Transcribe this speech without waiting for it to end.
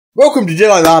Welcome to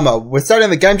Jedi Llama. We're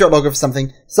starting the game drop log of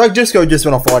something. Soak Disco just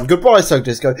went offline. Goodbye, Soak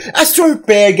Disco. Astro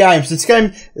Bear Games. This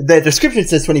game, the description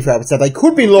says 24 hours, so they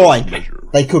could be lying.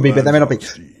 They could be, but they may not be.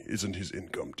 Isn't his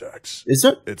income tax? Is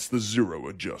it? It's the zero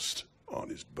adjust on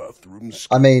his bathroom.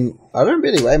 I mean, I don't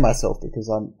really weigh myself because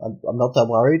I'm not that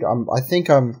worried.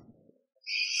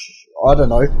 I don't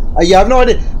know. Yeah, I have no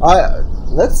idea.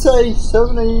 Let's say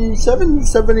 77,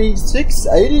 76,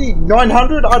 80,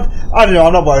 900. I don't know.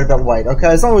 I'm not worried about weight. Okay,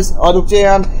 as long as I look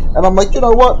down and I'm like, you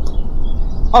know what?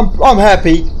 I'm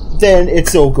happy. Then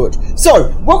it's all good.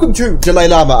 So, welcome to Jedi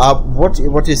Llama.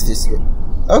 What is this?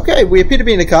 Okay, we appear to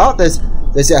be in a car. There's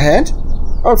our hand.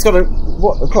 Oh, it's got a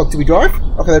what? A clock. Do we drive?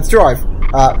 Okay, let's drive.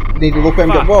 Need to look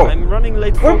and go. Whoa! I'm running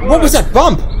late for work. What was that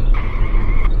bump?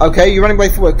 Okay, you're running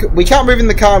late for work. We can't move in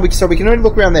the car, so we can only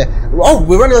look around there. Oh,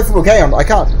 we're running late for work. Hang on, I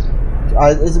can't.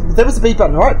 There was a beep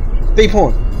button, right? Beep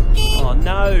horn. Oh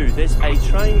no, there's a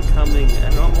train coming,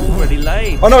 and I'm already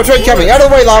late. Oh no, a train coming! Out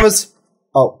of the way, llamas!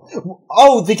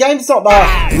 Oh, the game's not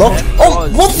locked. Oh,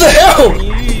 what the hell?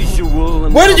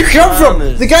 Unusual. Where did you come from?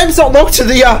 The game's not locked to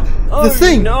the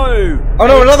thing. No. Oh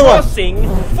no, another one.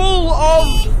 Full of.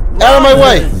 Out of my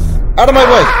way! Out of my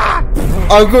way!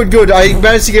 Oh, good. I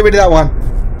managed to get rid of that one.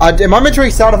 Am I meant to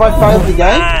restart if I failed the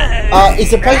game?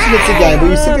 It's a patience game, but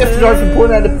you simply have to drive from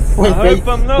point A to point B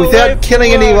without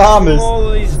killing any llamas.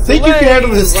 Think you can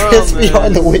handle the stress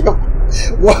behind the wheel?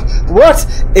 What?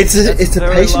 It's a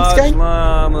patience game?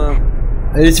 Llama.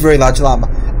 It is a very large llama.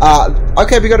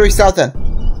 Okay, we got to restart then.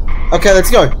 Okay,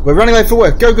 let's go. We're running late for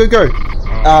work. Go.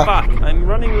 Fuck, I'm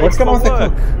running late what's going on with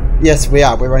work. that? Yes, we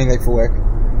are. We're running late for work.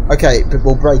 Okay, but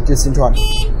we'll break just in time.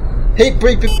 Hey,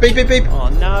 beep. Oh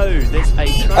no, there's a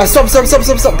train.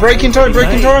 Stop. Break in time.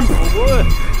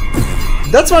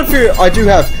 That's one fear I do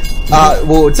have.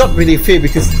 Well, it's not really a fear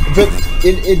but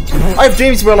I have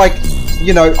dreams where, like,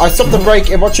 you know, I stop the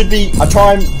brake and what should be a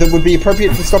time that would be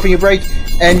appropriate for stopping a brake,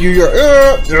 and you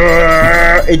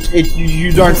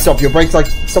don't stop. Your brake, like,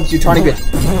 stops you a tiny bit.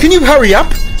 Can you hurry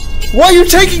up? Why are you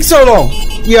taking so long?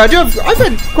 Yeah, I've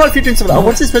had quite a few dreams of that. Oh,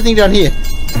 what's this thing down here?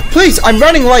 Please, I'm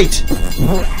running late.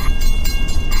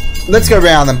 Let's go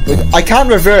around them. I can't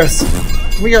reverse.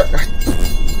 Can we go?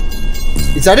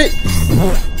 Is that it?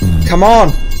 Come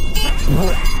on.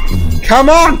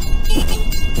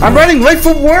 I'm running late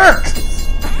for work.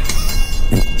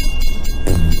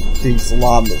 These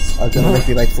llamas are going to make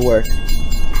me late for work.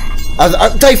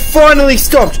 They finally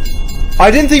stopped.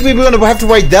 I didn't think we were going to have to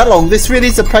wait that long. This really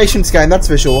is a patience game, that's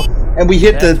for sure. And we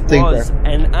hit the thing there. That was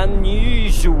an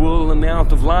unusual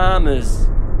amount of llamas.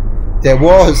 There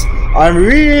was. I'm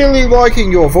really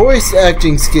liking your voice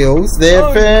acting skills.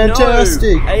 They're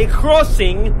fantastic. No. A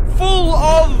crossing full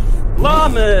of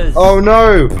llamas. Oh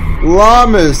no.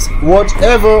 Llamas.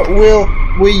 Whatever will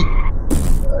we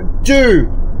do?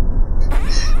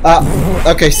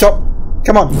 Okay, stop.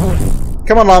 Come on,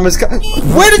 llamas.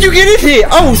 Where did you get in here?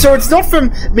 Oh, so it's not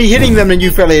from me hitting them and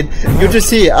you fell in. You're just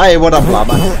here. Hey, what up,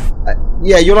 llama?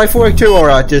 Yeah, you're like for work too,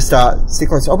 or just stick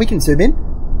close. Oh, we can zoom in.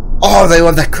 Oh, they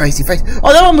love that crazy face.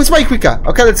 Oh, that one was way quicker.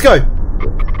 Okay, let's go.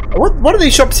 What are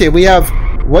these shops here? We have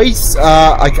waste.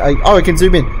 I can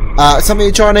zoom in. Something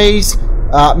in Chinese.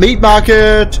 Meat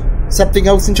market. Something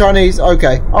else in Chinese.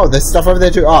 Okay. Oh, there's stuff over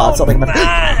there too. Oh, something.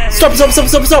 Stop!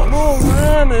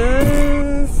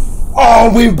 Oh,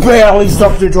 we barely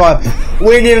stopped to drive.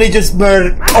 We nearly just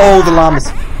murdered all the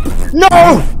llamas. No!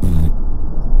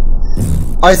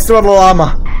 I still have a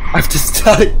llama. I have to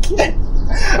start again.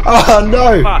 Oh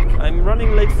no! Fuck, I'm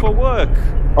running late for work.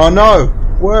 Oh no!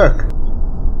 Work!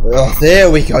 Oh, there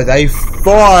we go. They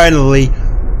finally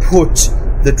put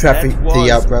the traffic,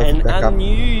 an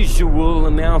unusual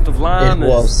amount of llamas. It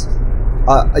was.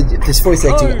 This voice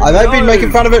acting. I may have been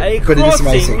making fun of it, but it is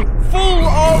amazing. Full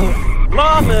of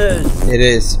llamas. It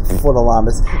is full of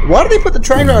llamas. Why do they put the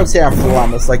train rails down for the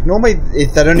llamas? Like normally,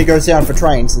 if that only goes down for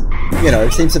trains, you know,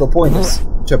 it seems a little pointless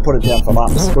to put it down for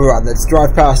llamas. All right, let's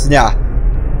drive past now.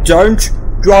 Don't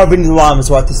drive into the llamas,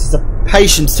 right? This is a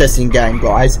patience testing game,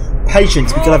 guys.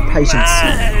 Patience. We gotta have patience.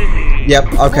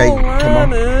 Yep. Okay. Come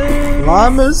on.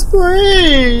 Llamas,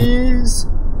 please.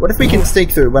 What if we can sneak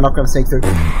through? We're not gonna sneak through.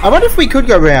 I wonder if we could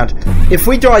go around. If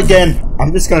we die again,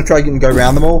 I'm just gonna try and go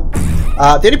around them all.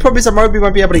 The only problem is I maybe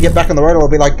won't be able to get back on the road, or I'll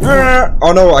be like,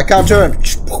 oh no, I can't turn.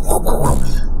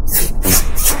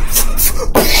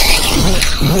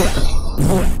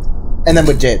 And then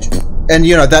we're dead. And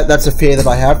you know, that's a fear that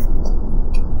I have.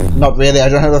 Not really, I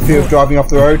don't have a fear of driving off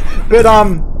the road. But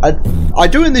I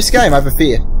do in this game, I have a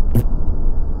fear.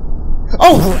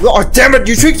 Oh damn it,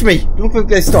 you tricked me! It looked like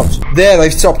they stopped. There,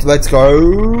 they've stopped, let's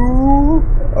go.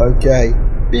 Okay.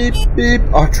 Beep, beep.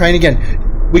 Oh, train again.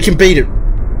 We can beat it.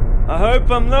 I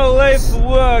hope I'm not late for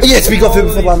work. Yes, we got through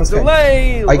before the llamas came.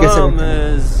 I guess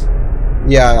Llamas.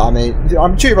 Yeah, I mean,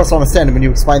 I'm sure you must understand when you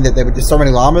explained that there were just so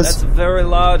many llamas. That's a very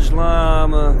large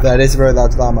llama. That is a very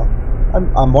large llama. I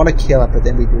want to kill it, but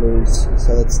then we'd lose,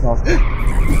 so that's not...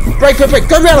 Break, go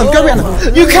around him, go around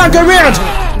him! You can't go around!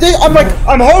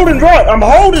 I'm holding right, I'm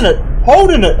holding it!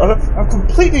 I'm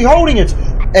completely holding it!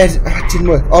 And it didn't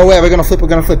work. Oh, yeah, we're gonna flip.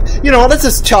 You know what, let's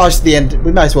just charge to the end.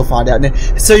 We may as well find out now.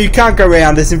 So you can't go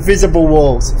around, there's invisible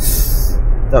walls.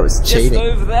 That was cheating. Just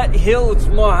over that hill to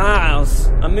my house.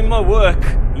 I'm in my work.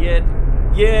 Yeah.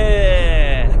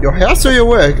 Your house or your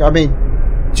work? I mean,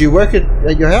 do you work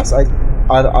at your house? I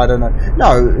don't know.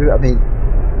 No, I mean,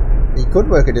 he could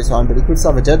work at his home, but he could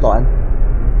still have a deadline.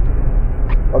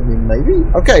 I mean, maybe.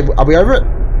 Okay, are we over it?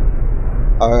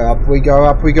 Up we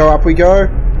go.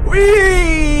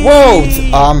 Whee! Whoa!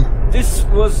 This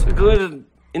was a good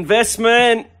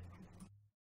investment.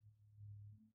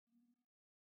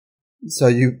 So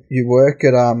you work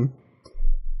at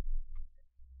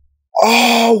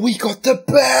Oh, we got the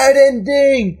bad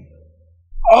ending.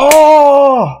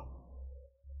 Oh,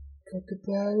 got the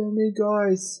bad ending,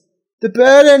 guys. The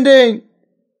bad ending.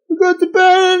 We got the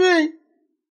bad ending.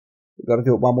 We got to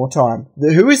do it one more time.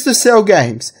 Who is the Cell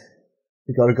Games?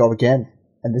 We got to go again,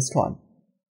 and this time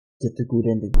get the good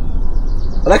ending.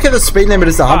 I like how the speed limit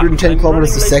is 110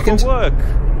 kilometers a second.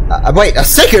 Wait, a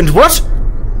second? What?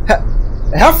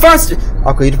 How fast?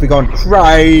 Okay, you'd be going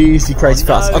crazy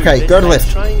fast. Okay, go to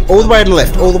left. All the way to the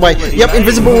left. All the way. Yep,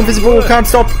 invisible, can't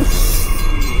stop.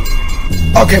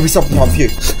 Okay, we stopped the time. Phew.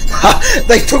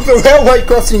 They took the railway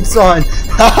crossing sign.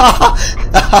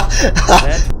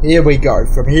 Here we go.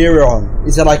 From here on.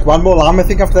 Is there like one more llama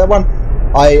thing after that one?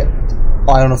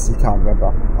 I honestly can't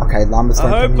remember. Okay, llama's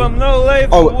going I hope I'm not late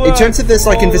for work. It turns out there's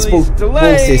like invisible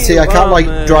walls here. See, I can't like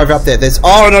drive up there. There's...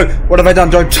 Oh no! What have I done?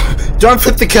 Don't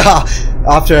flip the car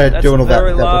after doing all that.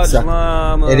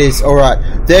 It is. Alright.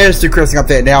 There's the crossing up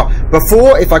there. Now,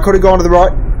 before, if I could have gone to the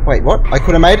right... Wait, what? I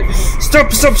could have made it. Stop!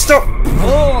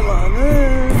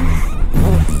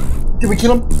 Did we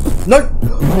kill him? No!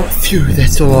 Phew,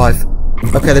 that's alive.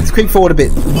 Okay, let's creep forward a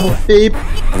bit. Beep.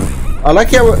 I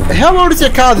like how old is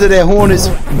your car that their horn is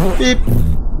beep,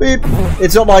 beep.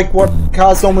 It's not like what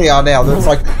cars normally are now. It's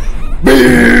like beep.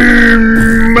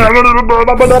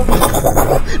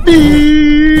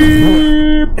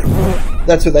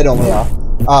 That's what they normally are.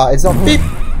 It's not beep.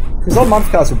 Because all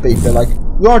month cars would beep. They're like,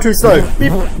 you're going too slow.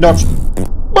 Beep. Not.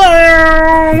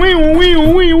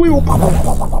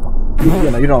 You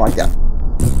know, you don't like that.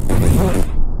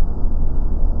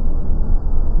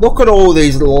 Look at all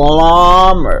these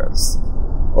llamas.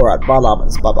 Alright, bye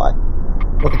llamas, bye-bye.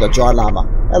 Look at the giant llama.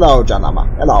 Hello, giant llama.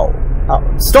 Hello.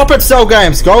 Stop it, Cell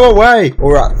Games! Go away!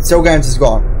 Alright, Cell Games is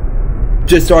gone.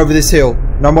 Just over this hill.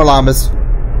 No more llamas.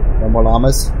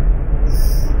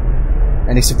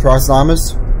 Any surprise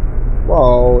llamas?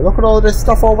 Whoa, look at all this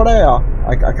stuff over there.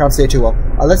 I can't see it too well.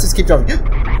 Let's just keep driving.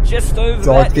 Just over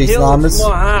that these hill llamas. to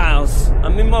my house.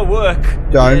 I'm in my work.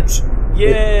 Don't.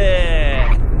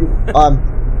 Yeah.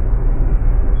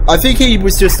 I think he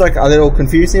was just like a little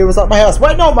confused. He was like, my house.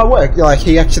 Wait, no, my work. Like,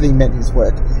 he actually meant his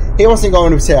work. He wasn't going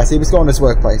to his house. He was going to his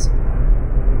workplace.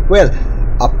 Well,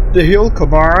 up the hill.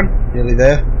 Come on. Nearly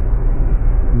there.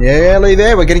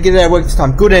 We're going to get it out of work this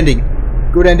time. Good ending.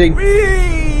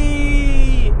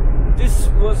 Whee! This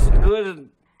was a good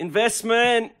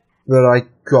investment. But I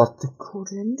got the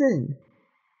good ending.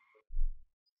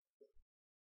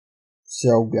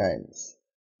 Cell Games.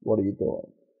 What are you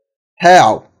doing?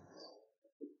 How?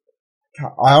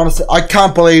 I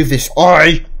can't believe this.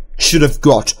 I should have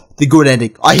got the good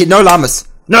ending. I hit no llamas.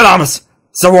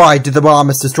 So why did the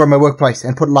llamas destroy my workplace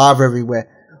and put lava everywhere?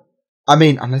 I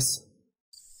mean, unless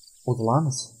all the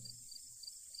llamas.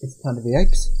 It's Planet of the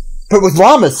Apes. But with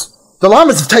llamas, the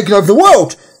llamas have taken over the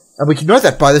world, and we can know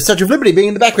that by the Statue of Liberty being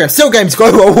in the background. Cell Games go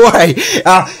away,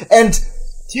 and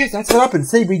yeah, that's what happened.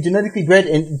 See, we genetically bred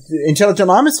intelligent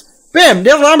llamas. Bam!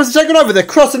 Now the llamas are taking over. They're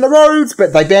crossing the roads,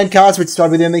 but they banned cars, which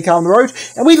started with the only car on the road,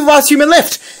 and we're the last human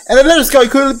left. And they let us go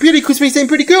purely because we seemed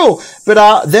pretty cool.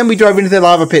 But then we drove into the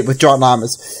lava pit with giant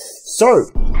llamas. So,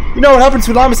 you know what happens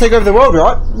when llamas take over the world,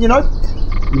 right? You know,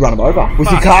 you run them over with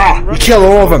your car. You kill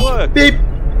all of them. Beep,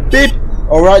 beep.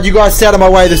 Alright, you guys stay out of my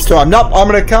way this time. Nope, I'm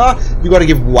in a car. You gotta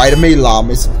give way to me,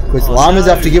 llamas. Because llamas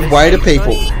have to give way to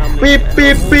people. Beep,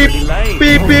 beep, beep.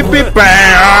 Beep, beep, beep.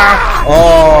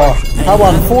 Oh, how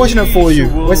unfortunate for you.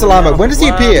 Where's the llama? When does he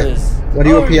appear? When do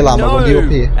you appear, Llama? No, When do you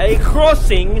appear? a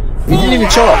crossing. You didn't even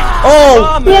show up. Oh,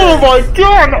 Llamas. what have I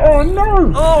done? Oh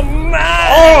no! Oh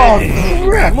man! Oh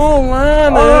crap! More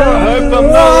llamas. Oh, I hope I'm not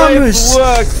late llamas. for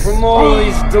work from all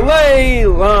these delay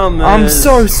llamas. I'm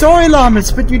so sorry,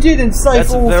 Llamas, but you didn't save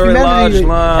That's a all of very humanity.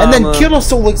 large And then llama. kill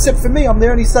us all except for me. I'm the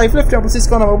only safe left. I was just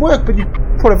going to work, but you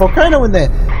put a volcano in there.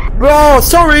 Oh,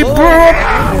 sorry, bro.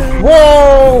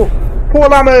 Whoa! Poor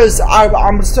Llamas.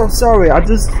 I'm so sorry. I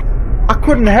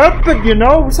couldn't help it, you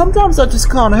know. Sometimes I just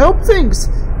can't help things.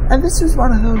 And this was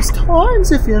one of those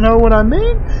times, if you know what I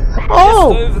mean.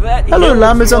 Oh, over that hello, hill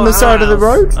Llamas to on the your side of the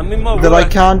house. road I'm in my that I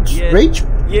work. can't Yeah. reach.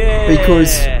 Yeah.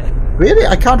 Because, really,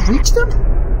 I can't reach them?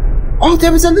 Oh,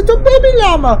 there was a little baby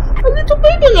llama! A little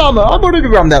baby llama! I wanted to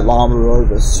run that llama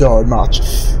over so much.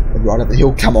 And right up the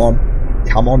hill, come on.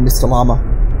 Come on, Mr. Llama.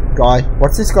 Guy.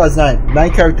 What's this guy's name?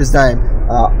 Main character's name?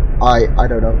 I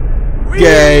don't know.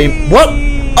 Game. What?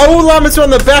 Oh, llamas are on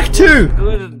the back too!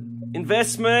 Good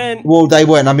investment. Well, they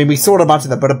weren't. I mean, we saw a bunch of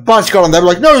them, but a bunch got on. They were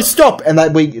like, "No, stop!" And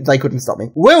they couldn't stop me.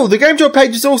 Well, the game job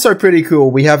page is also pretty cool.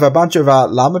 We have a bunch of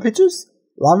llama pictures.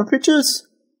 Llama pictures.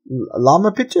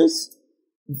 Llama pictures.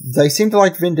 They seem to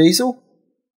like Vin Diesel.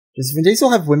 Does Vin Diesel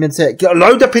have women's hair?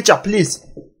 Load the picture, please.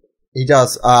 He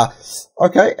does.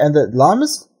 Okay, and the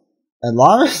llamas and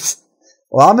llamas,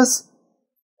 llamas,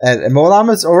 and more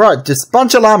llamas. All right, just a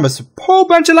bunch of llamas, whole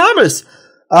bunch of llamas.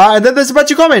 And then there's a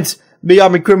bunch of comments. Me,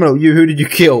 I'm a criminal. You, who did you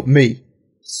kill? Me.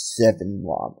 7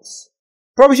 llamas.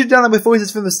 Probably should have done that with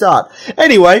voices from the start.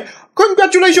 Anyway,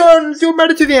 congratulations! You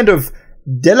made it to the end of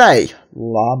Delay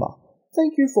Llama.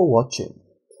 Thank you for watching.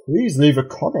 Please leave a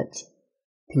comment.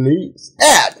 Please.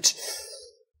 And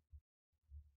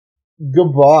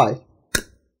goodbye.